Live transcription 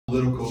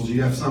politicals.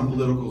 You have some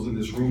politicals in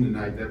this room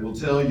tonight that will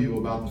tell you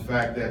about the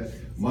fact that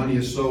money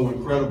is so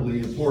incredibly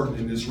important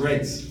in this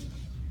race.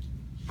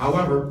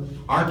 However,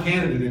 our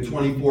candidate in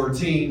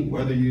 2014,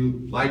 whether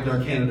you liked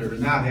our candidate or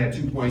not, had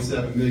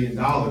 $2.7 million.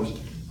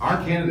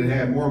 Our candidate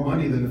had more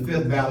money than the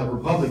fifth ballot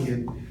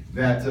Republican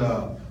that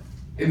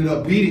ended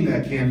up beating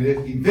that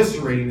candidate,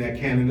 eviscerating that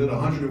candidate,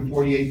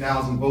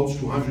 148,000 votes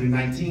to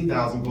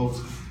 119,000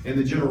 votes in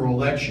the general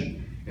election.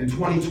 In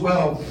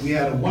 2012, we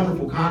had a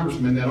wonderful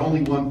congressman that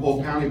only won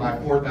Polk County by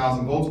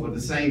 4,000 votes, but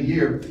the same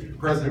year,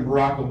 President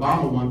Barack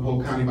Obama won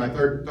Polk County by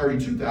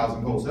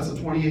 32,000 votes. That's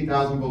a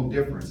 28,000 vote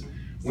difference.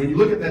 When you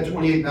look at that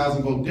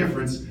 28,000 vote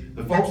difference,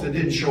 the folks that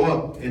didn't show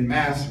up in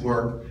mass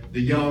were the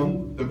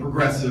young, the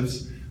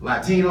progressives,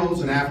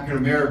 Latinos, and African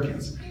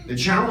Americans. The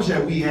challenge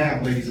that we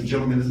have, ladies and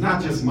gentlemen, is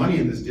not just money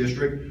in this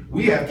district.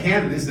 We have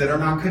candidates that are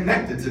not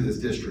connected to this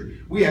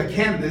district. We have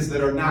candidates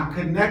that are not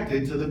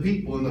connected to the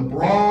people in the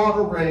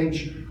broader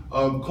range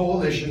of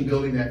coalition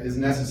building that is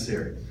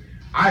necessary.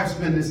 I've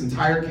spent this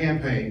entire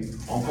campaign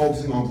on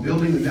focusing on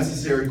building the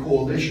necessary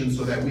coalition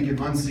so that we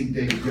can unseat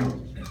David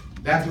Young.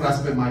 That's what I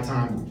spent my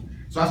time on.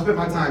 So I spent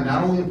my time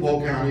not only in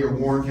Polk County or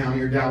Warren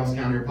County or Dallas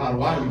County or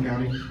Potawatomi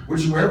County,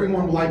 which is where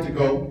everyone would like to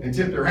go and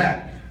tip their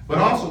hat, but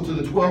also to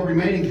the 12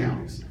 remaining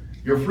counties.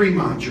 Your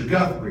Fremont, your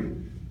Guthrie,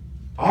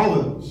 all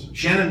of those.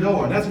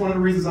 Shenandoah, that's one of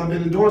the reasons I've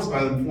been endorsed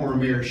by the former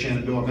mayor of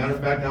Shenandoah. Matter of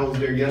fact, I was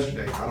there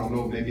yesterday. I don't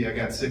know, maybe I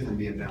got sick from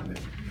being down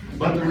there.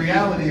 But the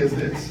reality is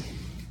this.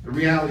 The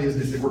reality is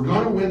this, if we're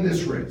gonna win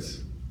this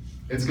race,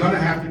 it's gonna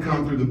have to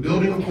come through the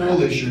building of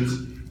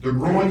coalitions, the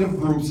growing of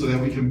groups so that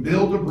we can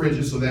build the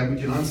bridges so that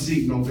we can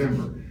unseat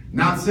November.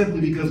 Not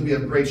simply because we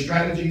have great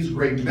strategies,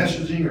 great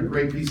messaging, or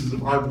great pieces of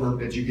artwork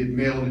that you get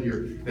mailed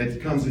in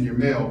that comes in your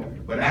mail,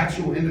 but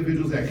actual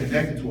individuals that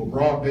connected to a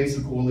broad base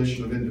of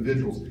coalition of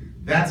individuals.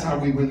 That's how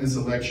we win this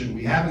election.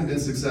 We haven't been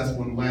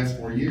successful in the last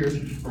 4 years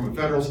from a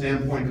federal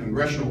standpoint,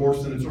 congressional or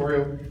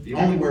senatorial. The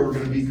only way we're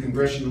going to be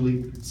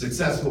congressionally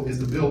successful is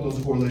to build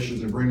those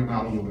coalitions and bring them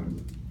out in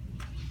November.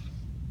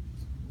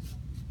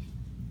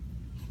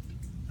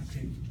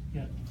 Okay,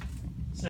 yeah.